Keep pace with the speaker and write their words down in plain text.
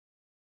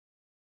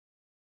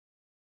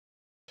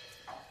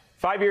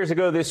5 years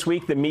ago this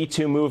week, the Me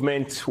Too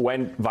movement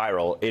went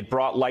viral. It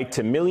brought light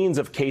to millions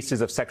of cases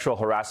of sexual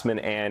harassment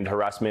and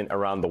harassment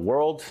around the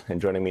world.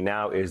 And joining me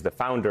now is the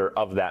founder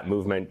of that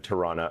movement,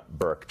 Tarana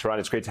Burke. Tarana,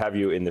 it's great to have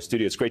you in the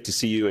studio. It's great to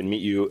see you and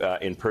meet you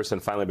in person.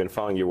 Finally been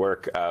following your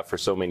work for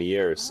so many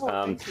years.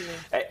 Thank you.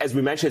 As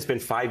we mentioned, it's been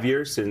 5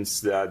 years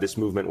since this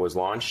movement was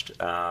launched.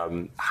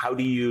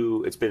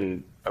 It's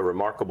been a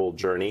remarkable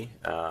journey.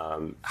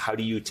 How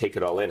do you take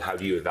it all in? How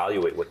do you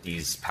evaluate what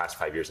these past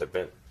 5 years have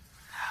been?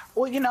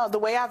 Well, you know, the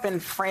way I've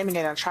been framing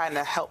it and trying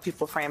to help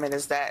people frame it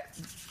is that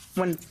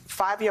when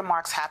 5-year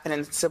marks happen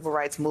in civil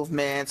rights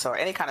movements or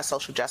any kind of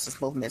social justice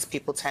movements,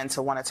 people tend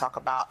to want to talk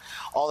about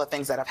all the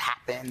things that have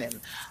happened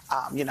and,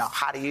 you know,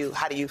 how do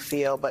you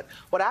feel? But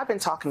what I've been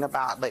talking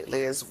about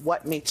lately is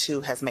what Me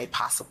Too has made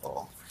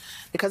possible.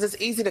 Because it's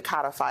easy to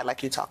codify,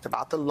 like you talked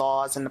about, the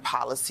laws and the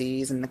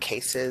policies and the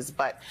cases.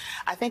 But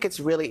I think it's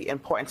really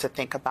important to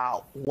think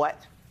about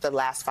what the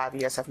last 5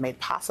 years have made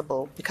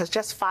possible, because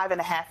just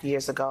 5.5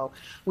 years ago,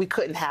 we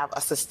couldn't have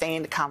a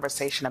sustained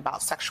conversation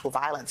about sexual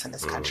violence in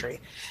this country,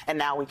 and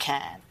now we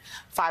can.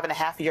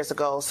 5.5 years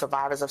ago,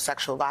 survivors of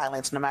sexual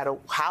violence, no matter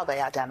how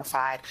they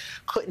identified,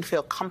 couldn't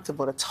feel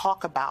comfortable to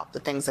talk about the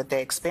things that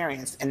they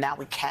experienced, and now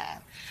we can.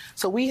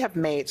 So we have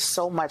made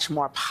so much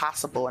more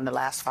possible in the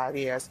last 5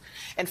 years.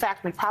 In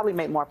fact, we probably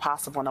made more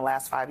possible in the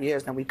last 5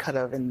 years than we could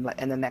have in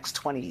the next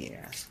 20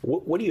 years.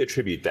 What do you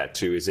attribute that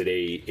to? Is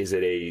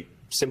it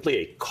simply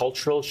a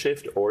cultural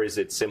shift, or is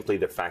it simply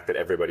the fact that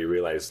everybody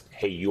realized,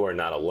 hey, you are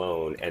not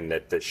alone, and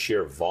that the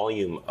sheer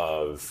volume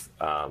of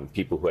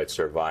people who had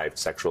survived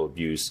sexual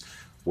abuse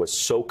was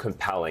so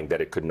compelling that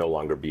it could no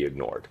longer be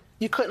ignored?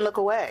 You couldn't look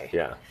away.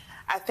 Yeah.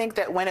 I think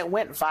that when it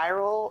went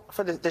viral,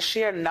 for the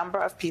sheer number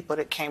of people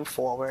that came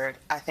forward,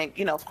 I think,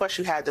 you know, of course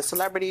you had the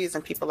celebrities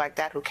and people like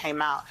that who came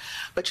out,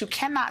 but you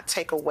cannot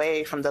take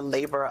away from the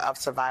labor of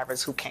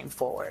survivors who came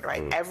forward,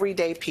 right?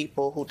 Everyday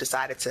people who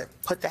decided to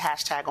put the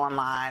hashtag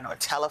online or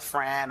tell a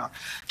friend or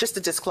just to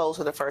disclose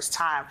for the first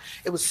time.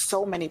 It was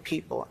so many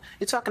people.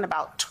 You're talking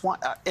about,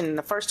 in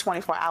the first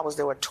 24 hours,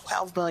 there were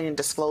 12 million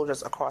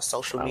disclosures across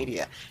social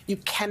media. You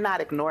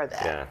cannot ignore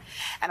that. Yeah.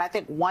 And I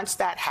think once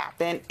that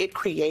happened, it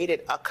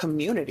created a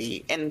community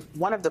in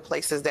one of the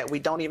places that we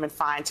don't even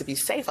find to be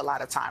safe a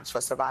lot of times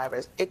for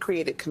survivors. It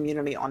created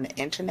community on the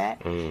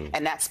internet,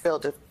 and that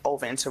spilled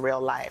over into real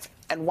life.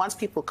 And once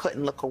people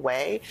couldn't look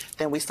away,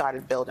 then we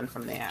started building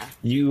from there.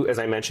 You, as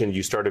I mentioned,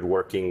 you started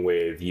working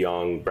with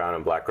young brown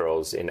and black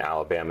girls in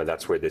Alabama.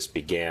 That's where this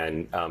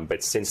began.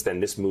 But since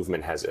then, this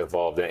movement has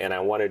evolved. And I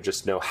want to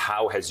just know,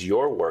 how has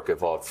your work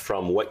evolved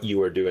from what you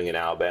were doing in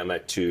Alabama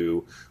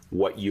to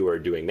what you are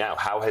doing now?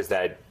 How has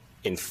that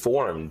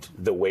informed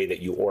the way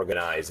that you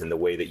organize and the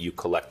way that you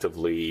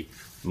collectively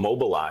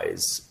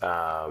mobilize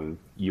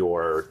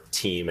your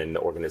team and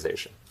the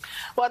organization?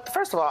 Well,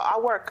 first of all,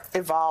 our work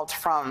evolved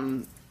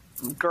from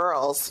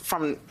girls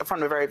from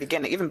the very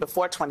beginning, even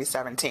before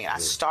 2017. I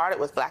started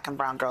with black and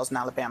brown girls in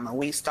Alabama.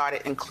 We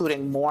started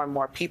including more and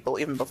more people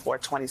even before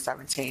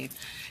 2017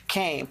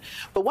 came.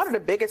 But one of the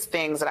biggest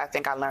things that I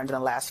think I learned in the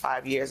last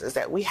 5 years is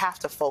that we have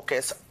to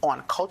focus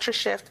on culture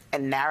shift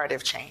and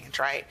narrative change,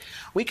 right?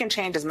 We can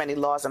change as many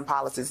laws and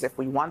policies if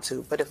we want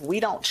to, but if we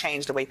don't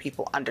change the way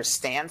people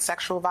understand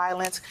sexual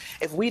violence,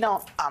 if we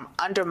don't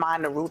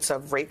undermine the roots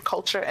of rape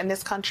culture in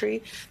this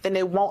country, then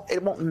it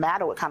won't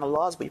matter what kind of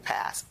laws we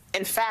pass.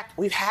 In fact,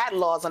 we've had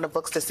laws on the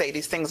books to say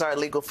these things are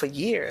illegal for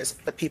years,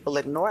 but people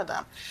ignore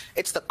them.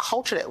 It's the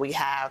culture that we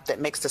have that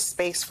makes the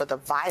space for the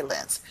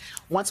violence.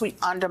 Once we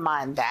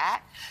undermine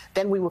that,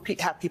 then we will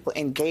have people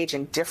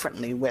engaging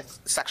differently with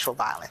sexual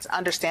violence,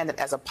 understand it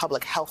as a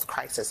public health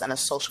crisis and a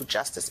social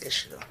justice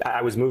issue.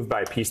 I was moved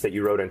by a piece that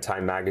you wrote in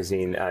Time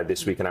magazine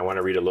this week, and I want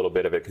to read a little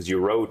bit of it, because you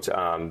wrote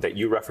that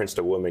you referenced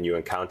a woman you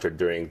encountered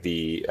during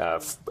the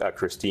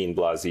Christine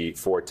Blasey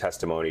Ford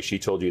testimony. She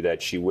told you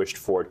that she wished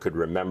Ford could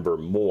remember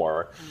more.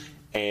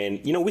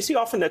 And, you know, we see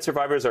often that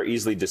survivors are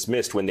easily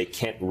dismissed when they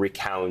can't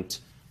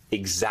recount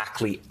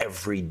exactly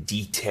every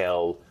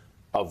detail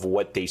of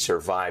what they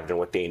survived and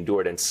what they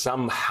endured. And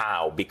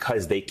somehow,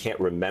 because they can't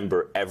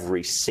remember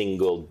every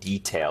single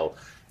detail,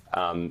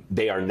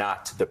 they are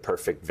not the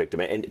perfect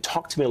victim. And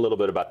talk to me a little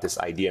bit about this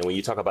idea. When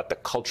you talk about the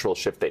cultural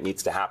shift that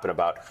needs to happen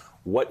about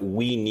what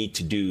we need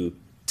to do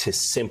to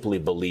simply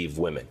believe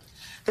women.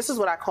 This is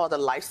what I call the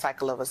life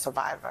cycle of a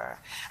survivor.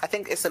 I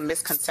think it's a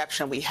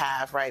misconception we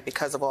have, right,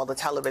 because of all the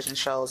television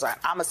shows.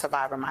 I'm a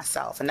survivor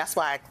myself, and that's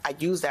why I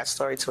use that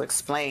story to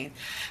explain.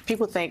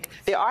 People think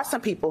there are some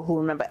people who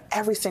remember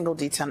every single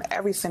detail and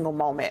every single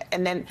moment,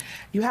 and then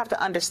you have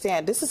to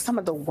understand this is some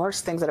of the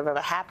worst things that have ever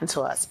happened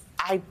to us.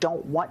 I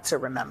don't want to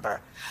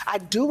remember. I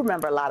do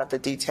remember a lot of the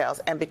details,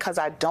 and because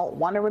I don't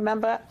want to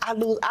remember, I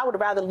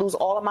would rather lose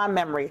all of my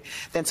memory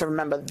than to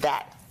remember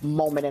that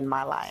moment in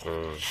my life.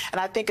 And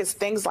I think it's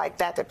things like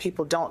that that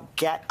people don't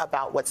get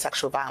about what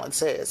sexual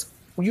violence is.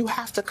 You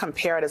have to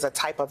compare it as a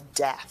type of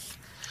death.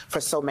 for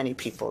so many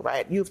people,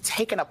 right? You've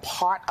taken a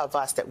part of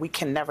us that we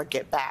can never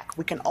get back.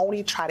 We can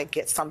only try to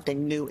get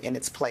something new in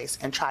its place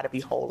and try to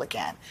be whole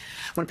again.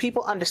 When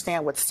people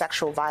understand what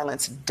sexual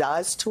violence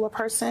does to a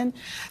person,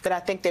 then I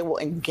think they will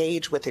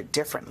engage with it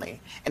differently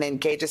and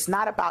engage. It's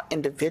not about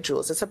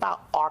individuals. It's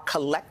about our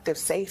collective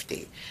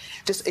safety.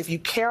 Just if you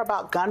care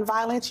about gun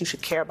violence, you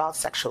should care about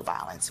sexual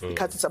violence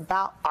because it's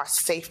about our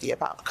safety,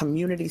 about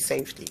community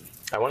safety.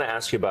 I want to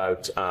ask you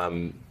about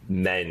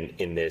men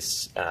in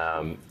this.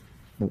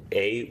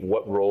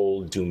 What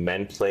role do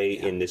men play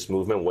in this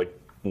movement?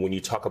 When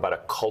you talk about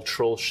a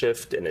cultural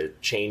shift and a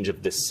change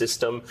of the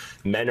system,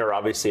 men are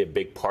obviously a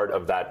big part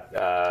of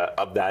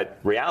that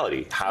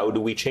reality. How do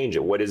we change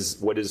it? What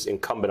is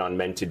incumbent on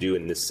men to do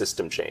in this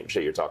system change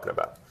that you're talking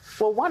about?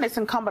 Well, one, it's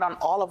incumbent on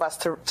all of us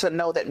to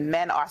know that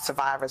men are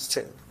survivors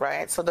too,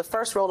 right? So the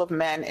first role of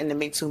men in the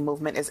Me Too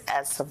movement is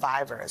as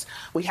survivors.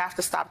 We have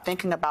to stop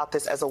thinking about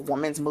this as a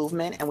woman's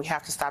movement, and we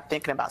have to stop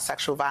thinking about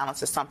sexual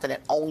violence as something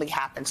that only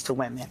happens to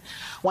women.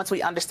 Once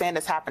we understand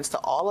this happens to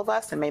all of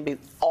us, and maybe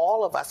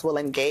all of us will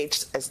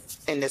engage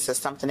in this as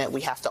something that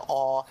we have to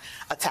all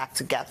attack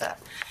together.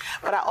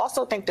 But I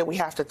also think that we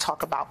have to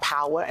talk about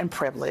power and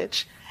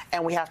privilege.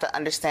 And we have to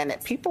understand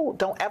that people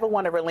don't ever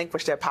want to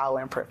relinquish their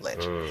power and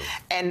privilege.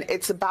 And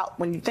it's about,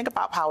 when you think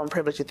about power and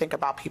privilege, you think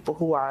about people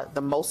who are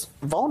the most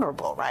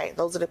vulnerable, right?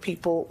 Those are the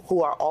people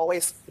who are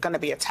always going to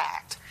be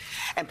attacked.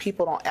 And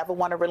people don't ever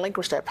want to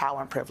relinquish their power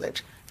and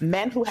privilege.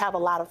 Men who have a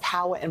lot of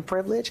power and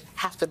privilege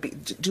have to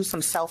do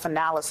some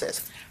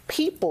self-analysis.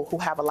 People who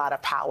have a lot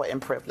of power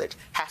and privilege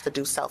have to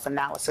do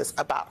self-analysis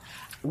about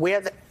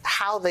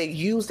how they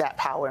use that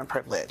power and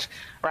privilege,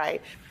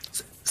 right?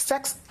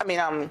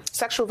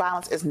 Sexual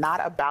violence is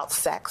not about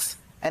sex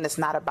and it's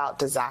not about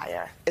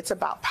desire. It's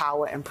about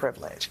power and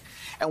privilege.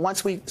 And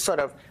once we sort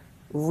of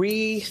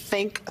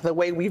rethink the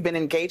way we've been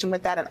engaging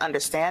with that and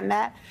understand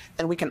that,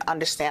 then we can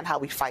understand how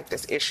we fight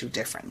this issue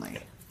differently.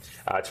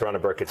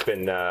 Tarana Burke, it's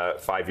been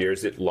 5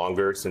 years,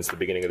 longer since the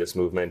beginning of this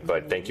movement,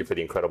 but thank you for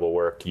the incredible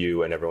work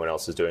you and everyone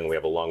else is doing. We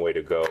have a long way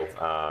to go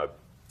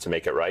to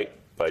make it right,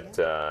 but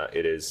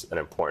it is an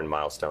important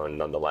milestone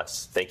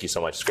nonetheless. Thank you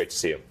so much. It's great to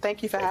see you.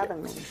 Thank you for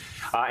having me.